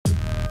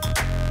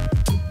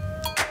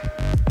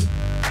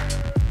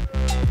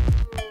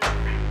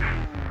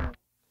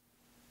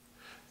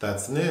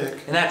That's Nick.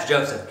 And that's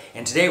Joseph.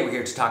 And today we're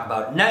here to talk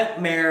about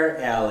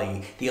Nightmare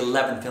Alley, the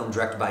 11th film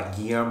directed by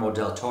Guillermo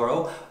del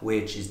Toro,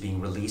 which is being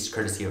released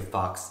courtesy of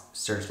Fox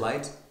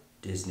Searchlight,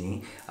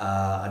 Disney,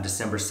 on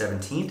December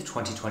 17th,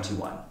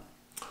 2021.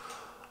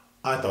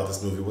 I thought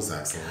this movie was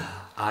excellent.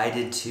 I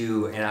did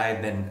too,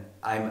 and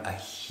I'm a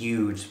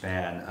huge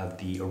fan of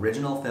the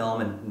original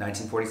film in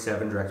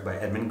 1947, directed by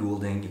Edmund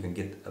Goulding. You can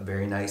get a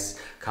very nice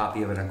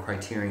copy of it on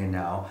Criterion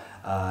now.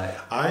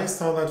 I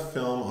saw that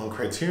film on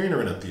Criterion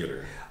or in a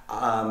theater?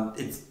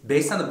 It's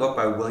based on the book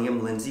by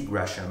William Lindsay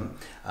Gresham,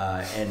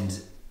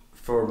 and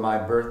for my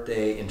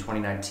birthday in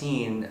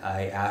 2019,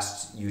 I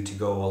asked you to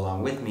go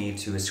along with me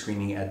to a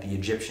screening at the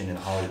Egyptian in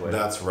Hollywood.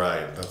 That's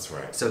right, that's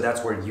right. So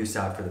that's where you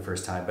saw it for the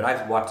first time, but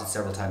I've watched it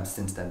several times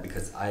since then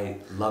because I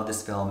love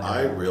this film. And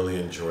I really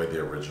enjoyed the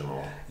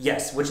original.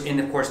 Yes, and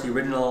of course the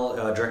original,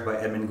 directed by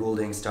Edmund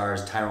Goulding,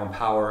 stars Tyrone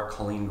Power,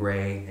 Colleen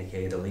Gray,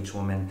 aka the Leech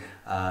Woman.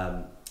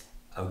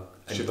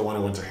 She's the one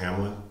who went to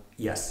Hamlin?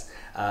 Yes,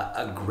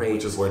 a great...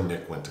 Which is where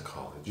Nick went to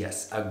college.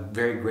 Yes, a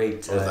very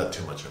great... Or is that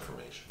too much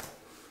information?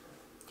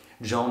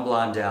 Joan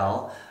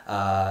Blondell,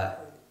 I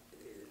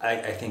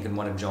think in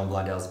one of Joan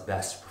Blondell's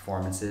best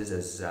performances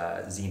as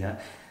Zeena.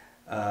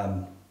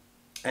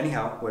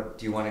 Anyhow,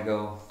 do you want to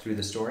go through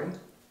the story?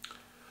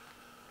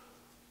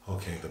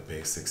 Okay, the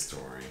basic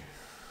story.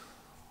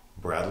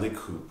 Bradley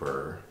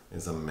Cooper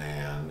is a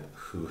man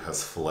who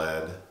has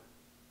fled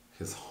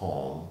his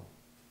home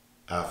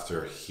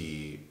after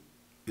he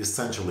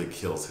essentially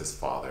kills his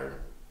father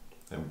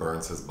and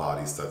burns his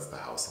body, sets the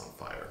house on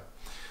fire.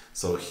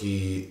 So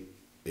he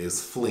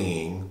is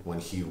fleeing when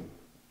he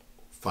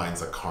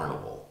finds a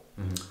carnival.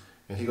 Mm-hmm.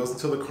 And he goes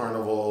into the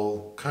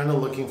carnival kind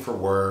of looking for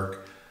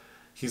work.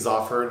 He's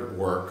offered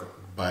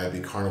work by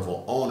the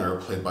carnival owner,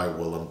 played by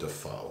Willem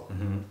Dafoe.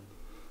 Mm-hmm.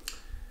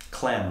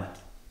 Clem.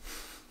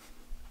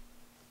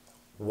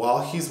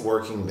 While he's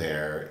working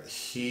there,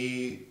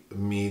 he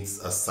meets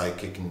a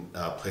psychic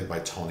played by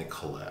Toni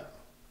Collette,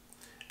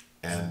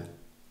 and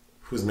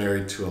who's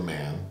married to a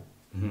man.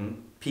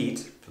 Mm-hmm.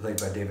 Pete, played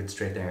by David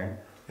Strathairn.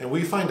 And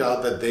we find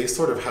out that they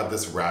sort of had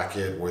this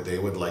racket where they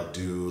would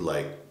do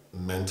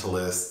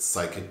mentalist,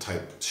 psychic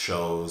type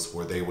shows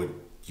where they would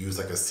use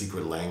a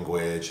secret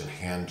language and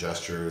hand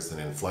gestures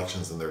and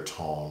inflections in their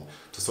tone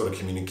to sort of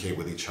communicate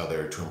with each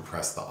other to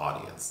impress the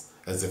audience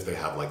as if they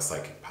have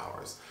psychic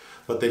powers.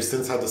 But they've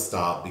since had to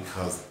stop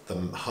because the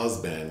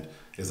husband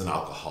is an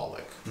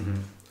alcoholic. Mm-hmm.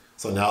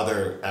 So now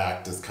their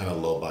act is kind of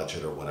low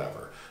budget or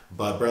whatever.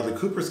 But Bradley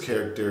Cooper's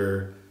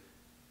character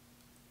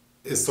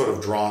is sort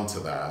of drawn to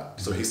that.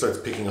 So he starts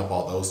picking up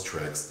all those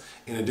tricks.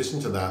 In addition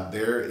to that,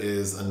 there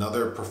is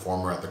another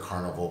performer at the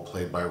carnival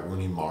played by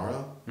Rooney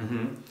Mara.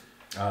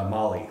 Mm-hmm.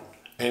 Molly.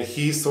 And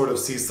he sort of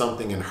sees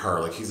something in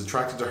her. He's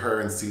attracted to her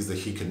and sees that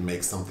he can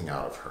make something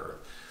out of her.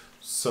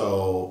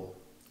 So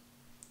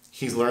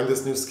he's learned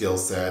this new skill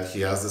set.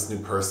 He has this new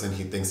person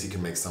he thinks he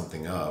can make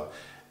something of.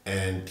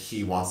 And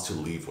he wants to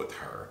leave with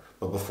her.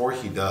 But before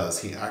he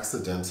does, he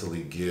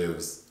accidentally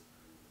gives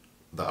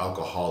the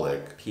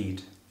alcoholic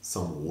Pete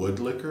some wood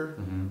liquor,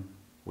 mm-hmm.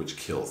 which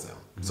kills him.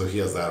 Mm-hmm. So he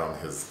has that on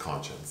his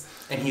conscience.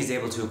 And he's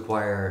able to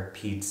acquire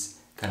Pete's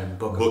kind of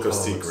book of codes.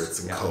 secrets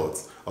and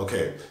codes.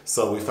 Okay,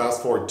 so we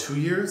fast forward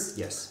 2 years.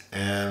 Yes.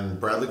 And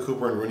Bradley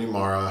Cooper and Rooney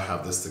Mara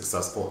have this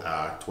successful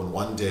act when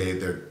one day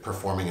they're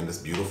performing in this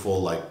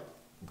beautiful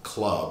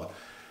club,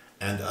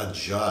 and a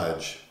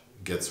judge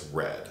gets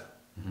red,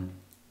 mm-hmm.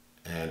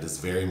 and is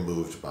very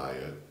moved by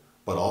it.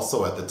 But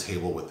also at the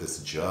table with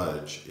this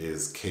judge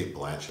is Cate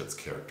Blanchett's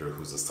character,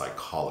 who's a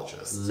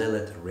psychologist.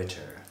 Lilith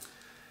Ritter.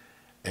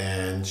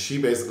 And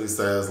she basically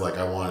says,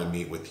 I want to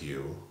meet with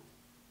you.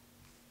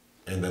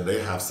 And then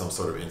they have some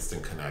sort of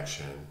instant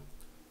connection.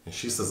 And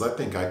she says, I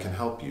think I can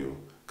help you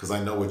because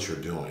I know what you're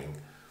doing.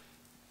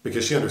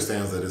 Because she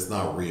understands that it's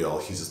not real.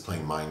 He's just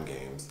playing mind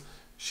games.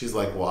 She's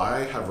like, well,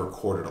 I have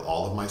recorded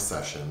all of my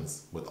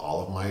sessions with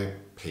all of my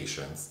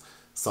patients,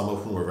 some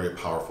of whom are very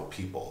powerful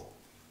people.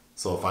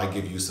 So if I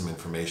give you some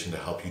information to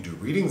help you do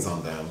readings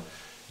on them,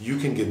 you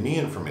can give me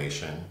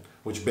information,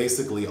 which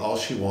basically all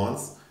she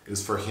wants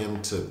is for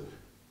him to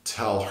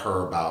tell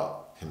her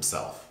about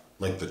himself,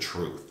 the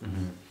truth.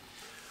 Mm-hmm.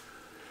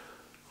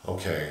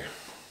 Okay,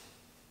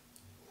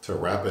 to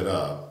wrap it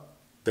up,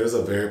 there's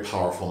a very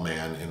powerful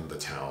man in the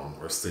town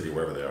or city,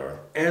 wherever they are.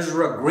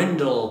 Ezra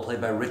Grindle,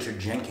 played by Richard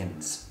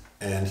Jenkins.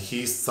 And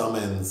he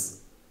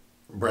summons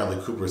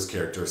Bradley Cooper's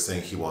character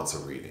saying he wants a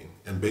reading.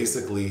 And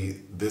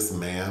basically, this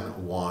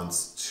man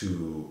wants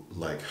to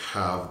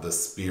have the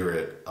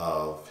spirit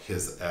of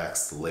his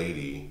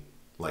ex-lady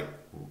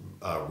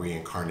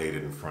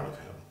reincarnated in front of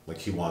him.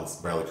 He wants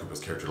Bradley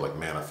Cooper's character to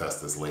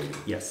manifest this lady.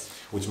 Yes.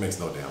 Which makes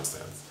no damn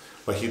sense.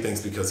 But he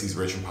thinks because he's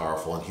rich and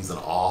powerful and he's an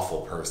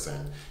awful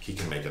person, he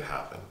can make it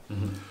happen.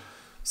 Mm-hmm.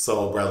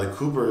 So Bradley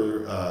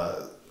Cooper,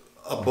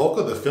 a bulk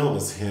of the film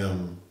is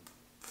him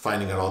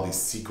finding out all these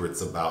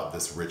secrets about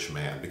this rich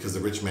man, because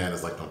the rich man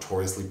is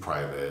notoriously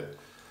private.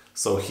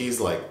 So he's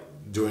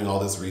doing all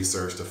this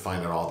research to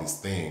find out all these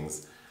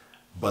things.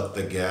 But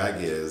the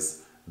gag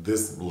is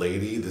this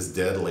lady, this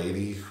dead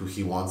lady who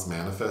he wants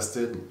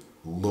manifested,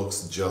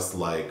 looks just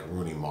like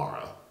Rooney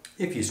Mara.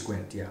 If you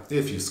squint, yeah.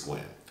 If you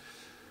squint.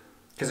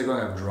 Because they're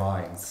going to have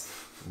drawings.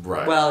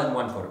 Right. Well, in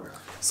one photograph.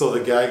 So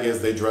the gag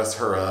is they dress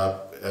her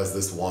up as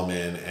this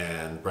woman,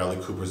 and Bradley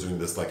Cooper's doing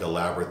this like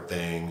elaborate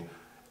thing,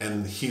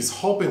 and he's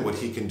hoping what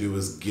he can do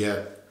is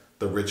get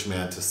the rich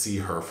man to see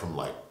her from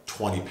like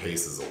 20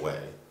 paces away.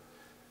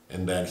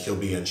 And then he'll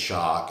be in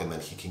shock, and then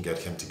he can get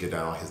him to get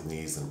down on his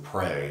knees and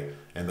pray,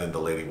 and then the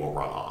lady will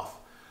run off.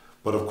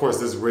 But of course,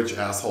 this rich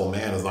asshole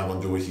man is not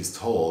going to do what he's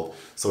told,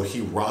 so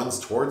he runs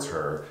towards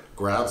her,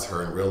 grabs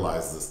her, and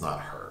realizes it's not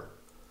her.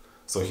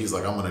 So he's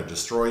like, I'm going to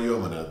destroy you,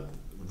 I'm going to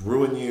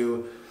ruin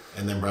you,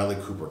 and then Bradley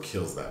Cooper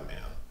kills that man.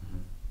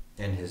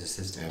 And his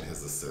assistant. And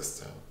his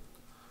assistant.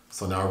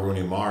 So now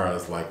Rooney Mara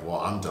is like,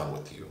 well, I'm done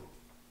with you.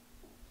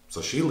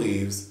 So she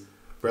leaves,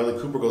 Bradley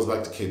Cooper goes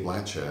back to Cate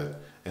Blanchett,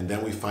 and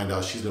then we find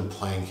out she's been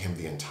playing him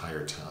the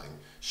entire time.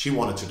 She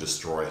wanted to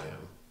destroy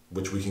him,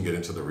 which we can get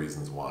into the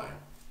reasons why.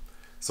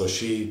 So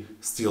she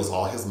steals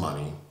all his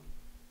money,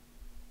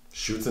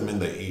 shoots him in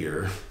the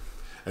ear,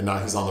 and now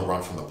he's on the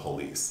run from the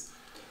police.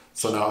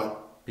 So now...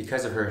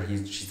 Because of her,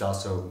 she's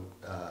also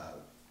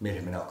made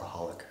him an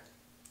alcoholic.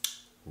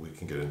 We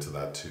can get into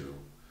that too.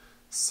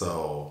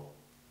 So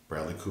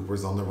Bradley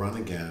Cooper's on the run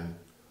again,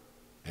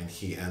 and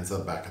he ends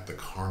up back at the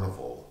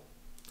carnival.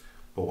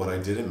 But what I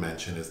didn't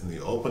mention is in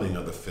the opening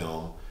of the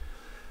film,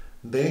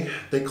 they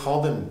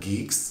call them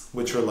geeks,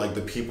 which are like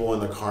the people in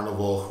the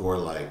carnival who are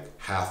like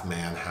half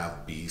man,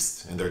 half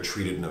beast, and they're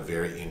treated in a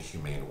very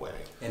inhumane way.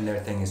 And their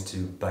thing is to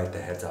bite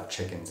the heads off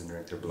chickens and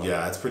drink their blood.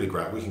 Yeah, it's pretty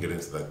graphic. We can get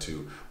into that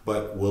too.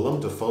 But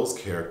Willem Dafoe's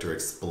character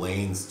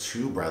explains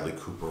to Bradley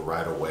Cooper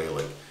right away,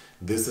 like,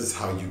 this is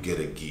how you get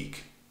a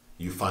geek.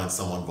 You find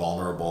someone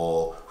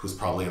vulnerable who's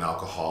probably an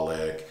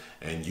alcoholic,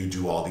 and you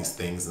do all these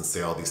things and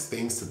say all these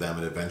things to them,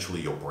 and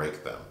eventually you'll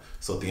break them.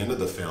 So at the end of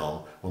the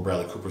film, when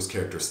Bradley Cooper's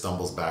character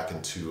stumbles back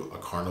into a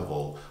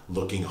carnival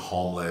looking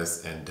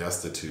homeless and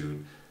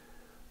destitute,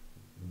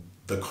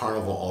 the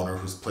carnival owner,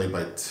 who's played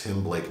by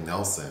Tim Blake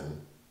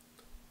Nelson,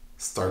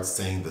 starts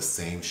saying the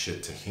same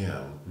shit to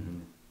him. Mm-hmm.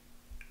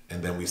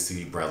 And then we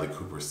see Bradley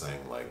Cooper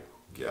saying, like,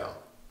 yeah,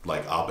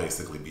 like, I'll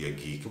basically be a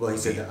geek. Well, he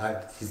said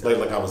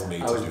that I was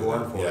made to do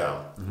that.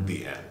 Yeah,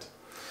 the end.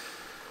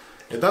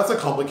 And that's a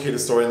complicated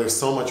story, and there's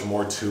so much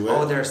more to it.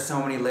 Oh, there are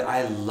so many.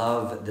 I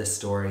love this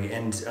story.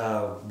 And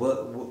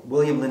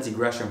William Lindsay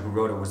Gresham, who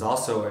wrote it, was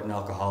also an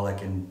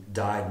alcoholic and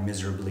died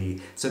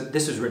miserably. So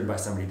this was written by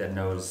somebody that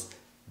knows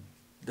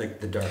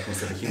like the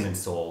darkness of the human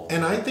soul.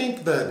 And I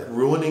think that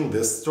ruining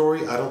this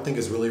story, I don't think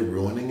is really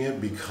ruining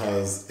it,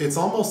 because it's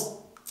almost...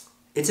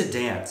 It's a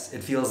dance.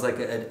 It feels like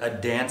a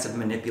dance of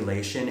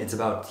manipulation. It's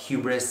about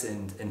hubris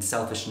and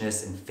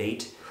selfishness and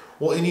fate.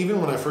 Well, and even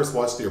when I first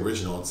watched the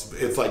original,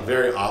 it's like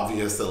very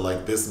obvious that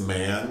like this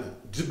man,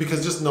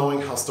 because just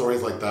knowing how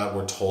stories like that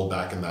were told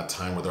back in that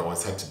time, where there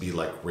always had to be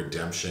like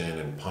redemption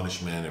and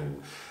punishment,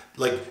 and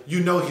like,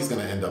 you know, he's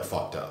going to end up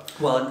fucked up.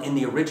 Well, in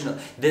the original,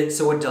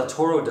 so what Del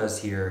Toro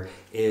does here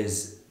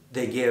is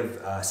they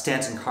give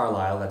Stanton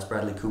Carlisle, that's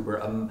Bradley Cooper,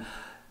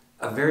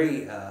 a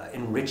very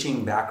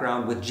enriching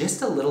background with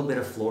just a little bit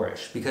of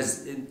flourish,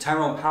 because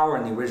Tyrone Power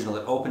in the original,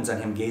 it opens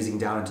on him gazing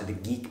down into the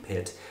geek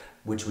pit,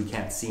 which we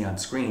can't see on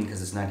screen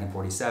because it's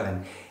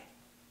 1947,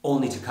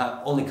 only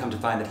come to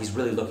find that he's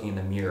really looking in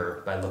the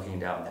mirror by looking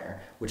down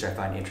there, which I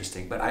find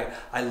interesting. But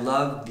I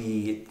love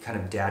the kind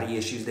of daddy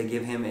issues they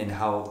give him, and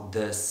how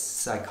the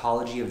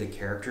psychology of the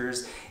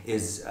characters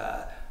is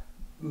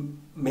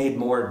made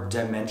more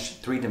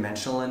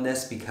three-dimensional in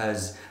this,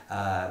 because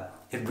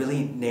it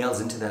really nails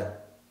into that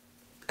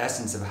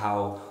essence of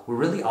how we're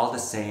really all the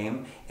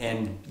same,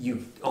 and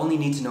you only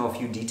need to know a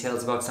few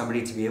details about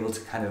somebody to be able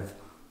to kind of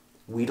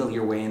wheedle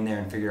your way in there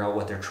and figure out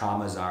what their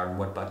traumas are and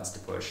what buttons to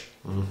push.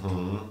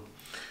 Mm-hmm.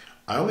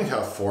 I only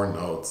have 4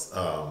 notes.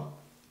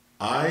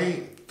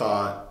 I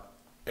thought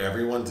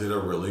everyone did a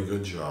really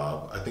good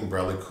job. I think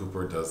Bradley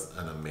Cooper does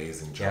an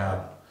amazing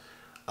job.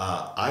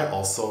 Yeah. I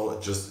also,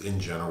 just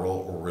in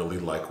general, really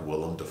like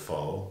Willem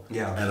Dafoe.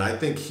 Yeah. And I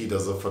think he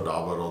does a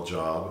phenomenal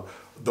job.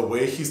 The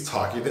way he's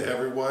talking to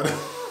everyone.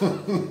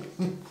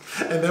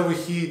 And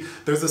then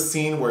there's a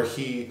scene where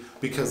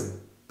because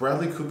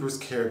Bradley Cooper's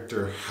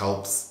character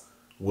helps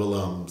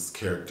Willem's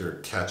character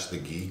catch the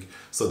geek.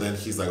 So then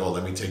he's like, oh,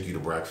 let me take you to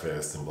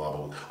breakfast and blah,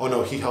 blah, blah. Oh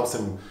no, he helps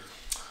him.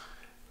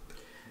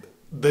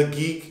 The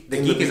geek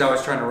is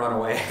always trying to run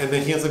away. And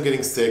then he ends up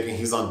getting sick and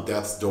he's on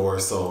death's door.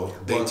 So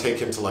they take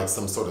him to like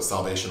some sort of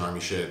Salvation Army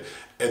shit.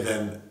 And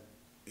then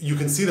you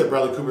can see that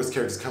Bradley Cooper's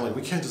character is kind of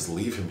like, we can't just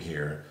leave him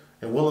here.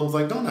 And Willem's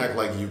like, don't act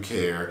like you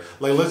care.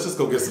 Like, let's just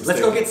go get some steak.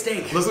 Let's go get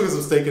steak. Let's go get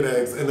some steak and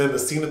eggs. And then the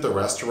scene at the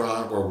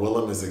restaurant where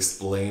Willem is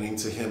explaining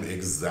to him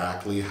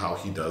exactly how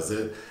he does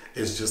it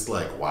is just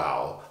like,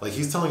 wow. Like,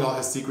 he's telling all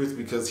his secrets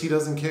because he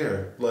doesn't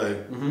care.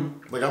 Like,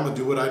 like, I'm going to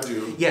do what I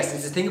do. Yes,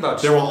 it's the thing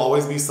about... There will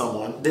always be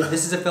someone.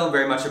 This is a film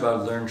very much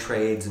about learned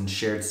trades and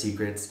shared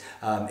secrets.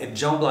 If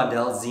Joan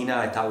Blondell's Zeena,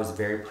 I thought, was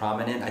very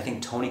prominent. I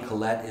think Toni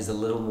Collette is a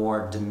little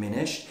more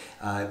diminished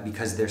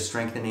because they're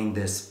strengthening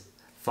this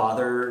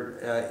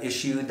father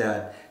issue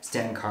that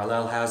Stanton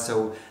Carlisle has.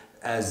 So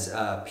as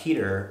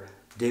Peter,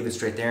 David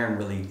Strathairn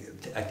really,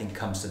 I think,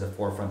 comes to the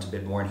forefront a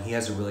bit more, and he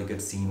has a really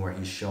good scene where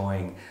he's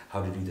showing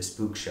how to do the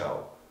spook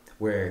show,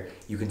 where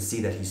you can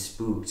see that he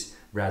spooked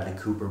Bradley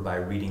Cooper by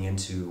reading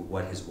into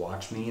what his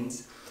watch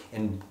means.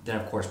 And then,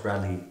 of course,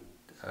 Bradley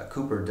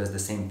Cooper does the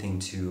same thing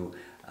to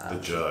the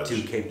judge,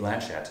 to Cate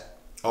Blanchett.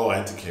 Oh,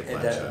 and to Cate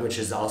Blanchett. Which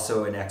is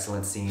also an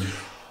excellent scene.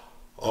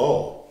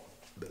 Oh,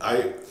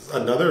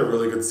 another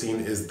really good scene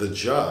is the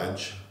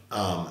judge.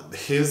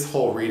 His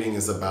whole reading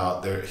is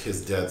about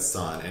his dead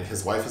son, and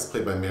his wife is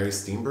played by Mary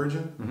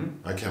Steenburgen.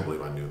 Mm-hmm. I can't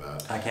believe I knew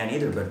that. I can't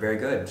either, but very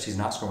good. She's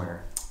an Oscar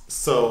winner.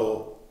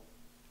 So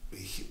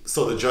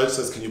the judge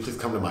says, "Can you please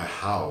come to my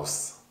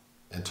house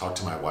and talk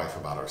to my wife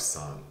about our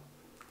son?"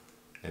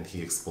 And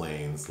he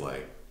explains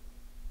like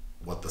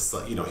what the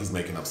son, he's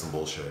making up some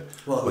bullshit.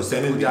 Well,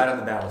 who died on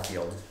the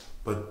battlefield.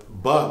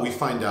 But we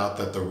find out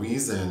that the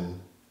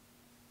reason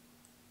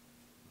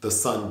the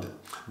son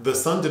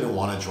didn't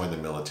want to join the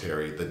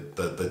military.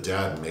 The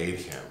dad made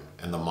him,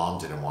 and the mom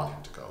didn't want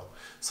him to go.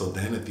 So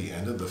then at the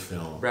end of the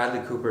film,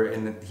 Bradley Cooper,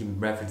 he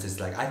references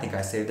like, "I think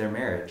I saved their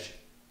marriage."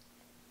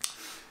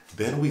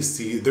 Then we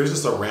see, there's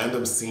just a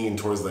random scene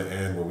towards the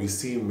end where we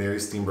see Mary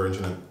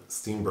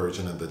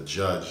Steenburgen and the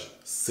judge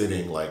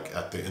sitting like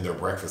in their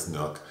breakfast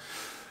nook.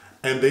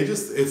 And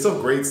it's a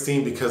great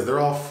scene because they're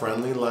all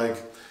friendly,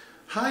 like,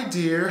 "Hi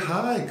dear,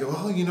 hi.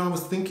 Oh, I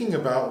was thinking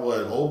about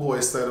what old boy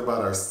said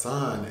about our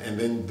son." And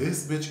then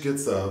this bitch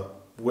gets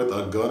up with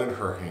a gun in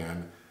her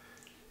hand,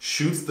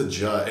 shoots the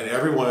judge, and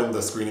everyone in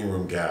the screening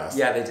room gasped.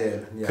 Yeah, they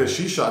did. Because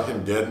she shot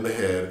him dead in the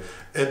head,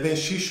 and then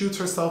she shoots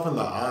herself in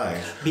the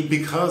eye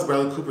because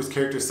Bradley Cooper's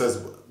character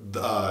says,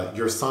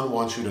 "Your son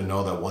wants you to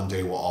know that one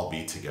day we'll all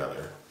be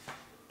together."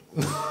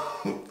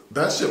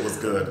 That shit was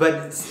good.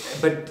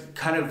 But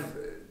kind of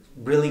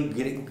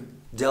really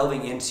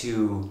delving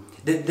into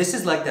this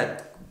is like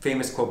that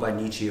famous quote by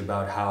Nietzsche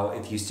about how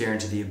if you stare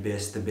into the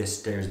abyss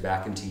stares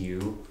back into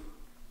you.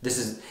 This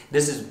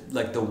is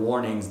like the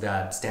warnings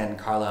that Stanton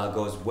Carlisle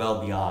goes well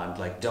beyond.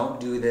 Like, don't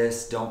do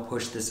this, don't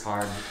push this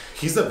hard.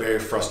 He's a very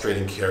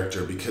frustrating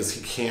character because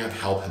he can't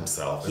help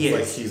himself. It's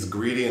like he's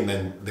greedy, and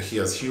then he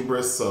has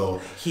hubris.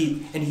 So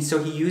he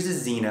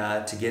uses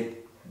Zeena to get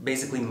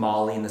basically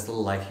Molly in this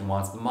little life he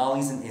wants.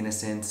 Molly's an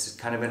innocent,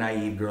 kind of a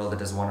naive girl that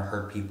doesn't want to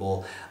hurt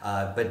people.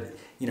 But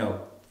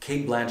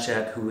Cate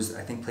Blanchett, who was,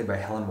 I think, played by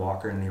Helen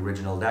Walker in the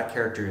original, that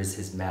character is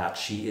his match.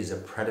 She is a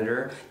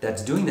predator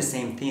that's doing the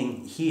same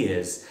thing he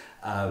is.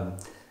 And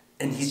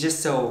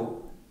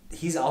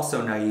he's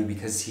also naive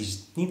because he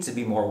needs to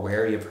be more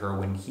wary of her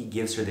when he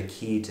gives her the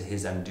key to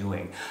his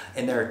undoing.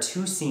 And there are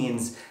two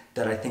scenes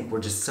that I think were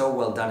just so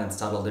well done and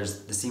subtle.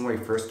 There's the scene where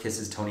he first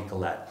kisses Toni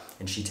Collette,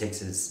 and she takes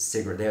his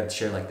cigarette. They have to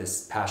share like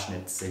this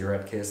passionate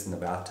cigarette kiss in the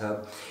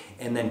bathtub.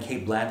 And then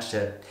Cate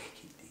Blanchett,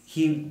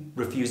 he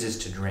refuses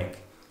to drink.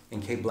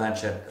 And Cate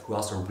Blanchett, who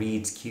also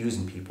reads cues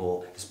in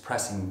people, is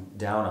pressing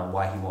down on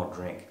why he won't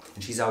drink.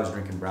 And she's always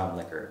drinking brown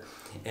liquor.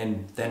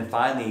 And then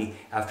finally,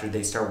 after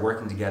they start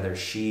working together,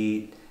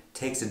 she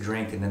takes a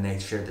drink, and then they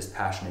share this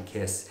passionate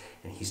kiss,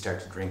 and he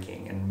starts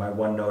drinking. And my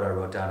one note I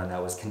wrote down on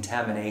that was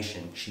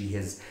contamination.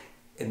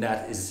 And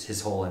that is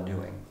his whole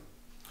undoing.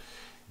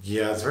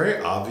 Yeah, it's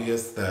very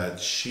obvious that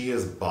she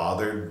is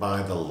bothered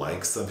by the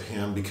likes of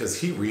him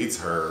because he reads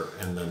her,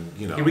 and then,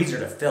 He reads her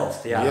to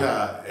filth, yeah.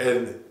 Yeah,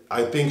 and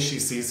I think she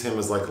sees him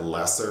as like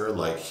lesser,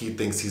 like he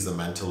thinks he's a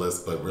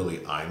mentalist, but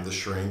really I'm the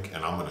shrink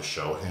and I'm going to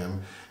show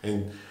him.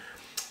 And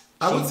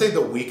I would say the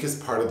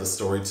weakest part of the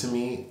story to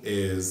me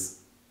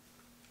is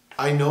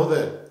I know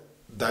that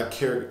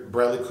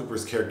Bradley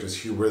Cooper's character's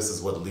hubris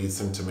is what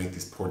leads him to make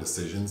these poor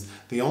decisions.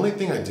 The only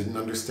thing I didn't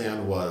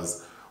understand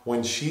was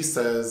when she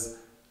says,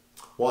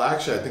 well,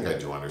 actually, I think I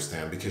do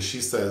understand because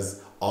she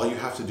says, all you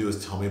have to do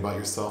is tell me about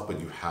yourself, but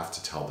you have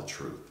to tell the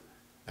truth.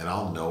 And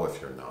I'll know if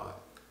you're not.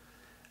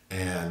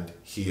 And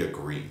he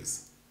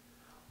agrees.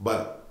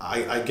 But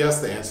I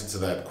guess the answer to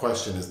that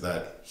question is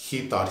that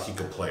he thought he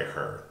could play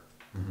her.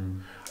 Mm-hmm.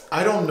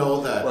 I don't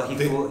know that... Well,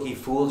 he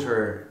fooled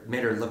her,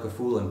 made her look a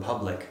fool in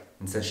public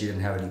and said she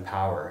didn't have any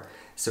power.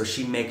 So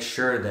she makes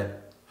sure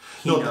that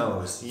he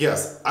knows.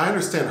 Yes, I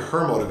understand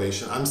her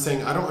motivation. I'm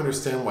saying I don't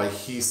understand why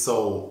he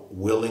so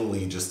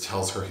willingly just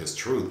tells her his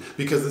truth.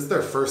 Because it's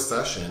their first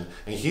session,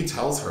 and he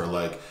tells her,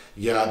 like,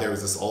 yeah, there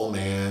was this old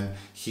man.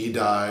 He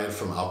died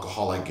from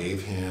alcohol I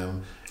gave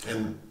him.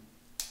 And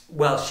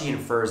well, she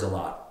infers a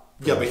lot.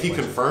 Yeah, but he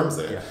confirms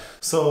it. Yeah.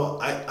 So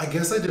I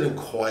guess I didn't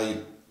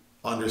quite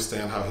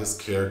understand how his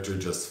character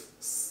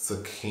just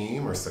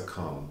succumbs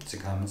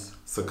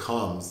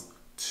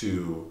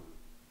to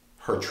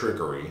her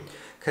trickery.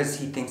 Because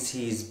he thinks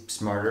he's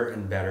smarter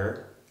and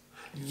better.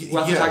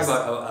 We'll have to talk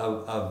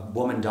about a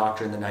woman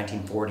doctor in the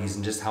 1940s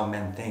and just how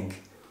men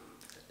think,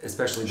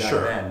 especially back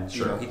then.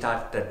 Sure. He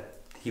thought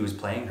that he was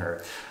playing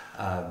her.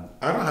 I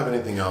don't have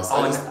anything else.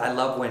 I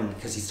love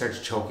because he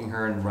starts choking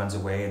her and runs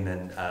away, and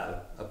then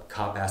a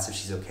cop asks if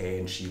she's okay,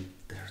 and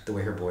the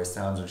way her voice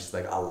sounds, and she's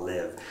like, "I'll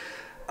live."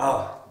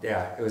 Oh,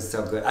 yeah, it was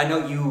so good. I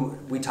know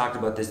we talked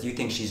about this. You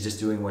think she's just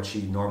doing what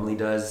she normally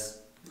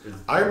does?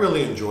 I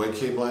really enjoy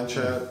Cate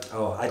Blanchett.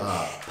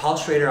 Paul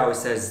Schrader always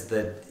says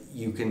that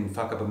you can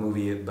fuck up a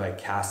movie by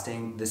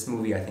casting. This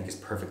movie, I think, is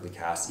perfectly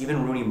cast.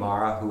 Even Rooney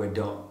Mara,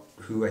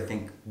 who I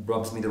think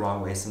rubs me the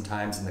wrong way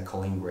sometimes in the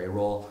Colleen Gray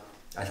role,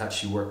 I thought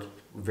she worked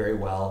very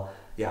well.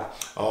 Yeah.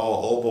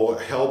 Oh boy,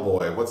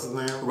 Hellboy. What's his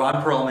name?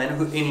 Ron Perlman,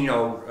 who,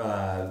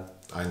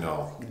 I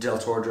know. Del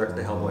Toro directed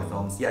the Hellboy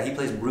films. Yeah, he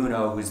plays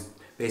Bruno, who's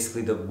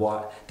basically the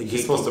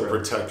He's supposed to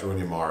protect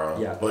Rooney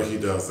Mara, but he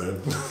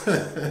doesn't.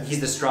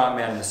 He's the strong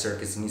man in the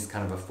circus, and he's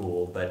kind of a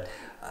fool. But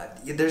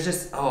there's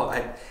just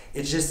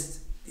it's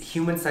just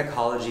human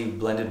psychology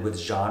blended with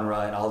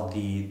genre and all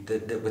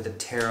with the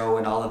tarot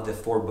and all of the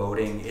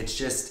foreboding. It's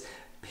just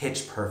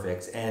pitch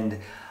perfect. And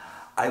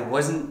I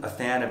wasn't a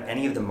fan of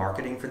any of the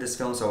marketing for this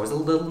film, so I was a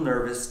little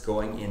nervous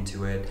going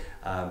into it,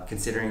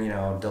 considering,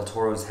 Del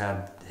Toro's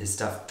had his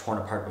stuff torn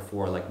apart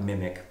before, like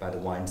Mimic by the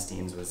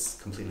Weinsteins was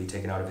completely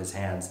taken out of his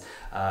hands.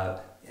 I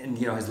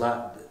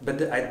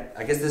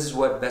guess this is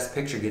what Best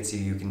Picture gets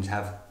you. You can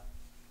have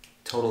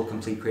total,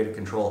 complete creative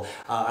control.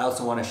 I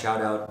also want to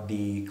shout out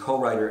the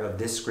co-writer of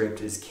this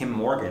script is Kim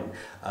Morgan,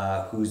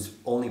 whose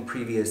only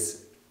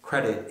previous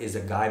credit is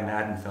a Guy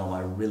Madden film I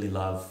really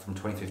love from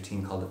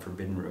 2015 called The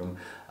Forbidden Room.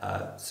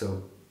 I'm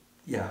so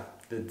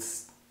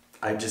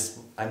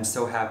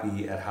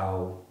happy at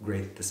how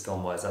great this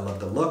film was. I love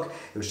the look.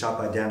 It was shot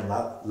by Dan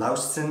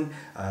Laustsen,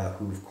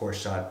 who of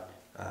course shot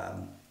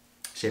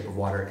Shape of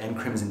Water and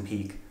Crimson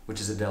Peak,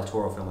 which is a Del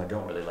Toro film I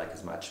don't really like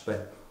as much.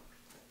 But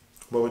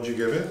what would you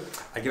give it?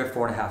 I give it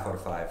 4.5 out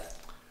of 5.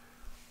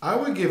 I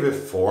would give it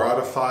 4 out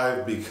of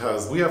 5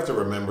 because we have to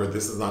remember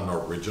this is not an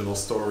original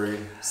story.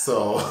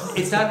 So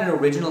it's not an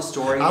original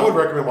story. I would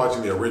recommend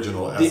watching the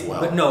original as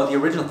well. But no, the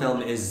original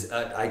film is,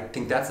 I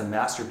think that's a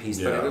masterpiece,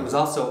 but it was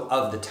also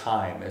of the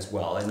time as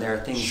well. And there are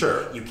things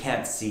you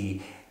can't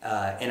see.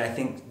 And I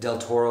think Del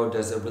Toro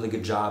does a really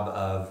good job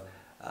of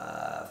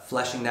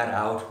fleshing that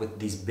out with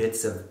these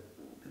bits of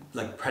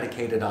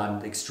predicated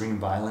on extreme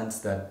violence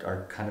that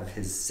are kind of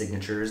his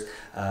signatures,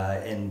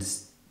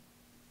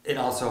 and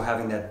also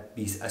having that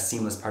be a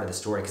seamless part of the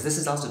story, because this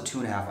is also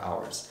 2.5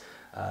 hours,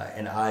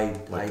 and I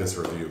this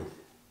review.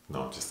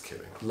 No, I'm just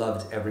kidding.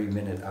 Loved every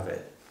minute of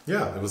it.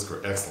 Yeah, it was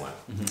great. Excellent.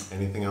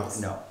 Anything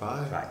else? No.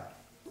 Bye. Bye.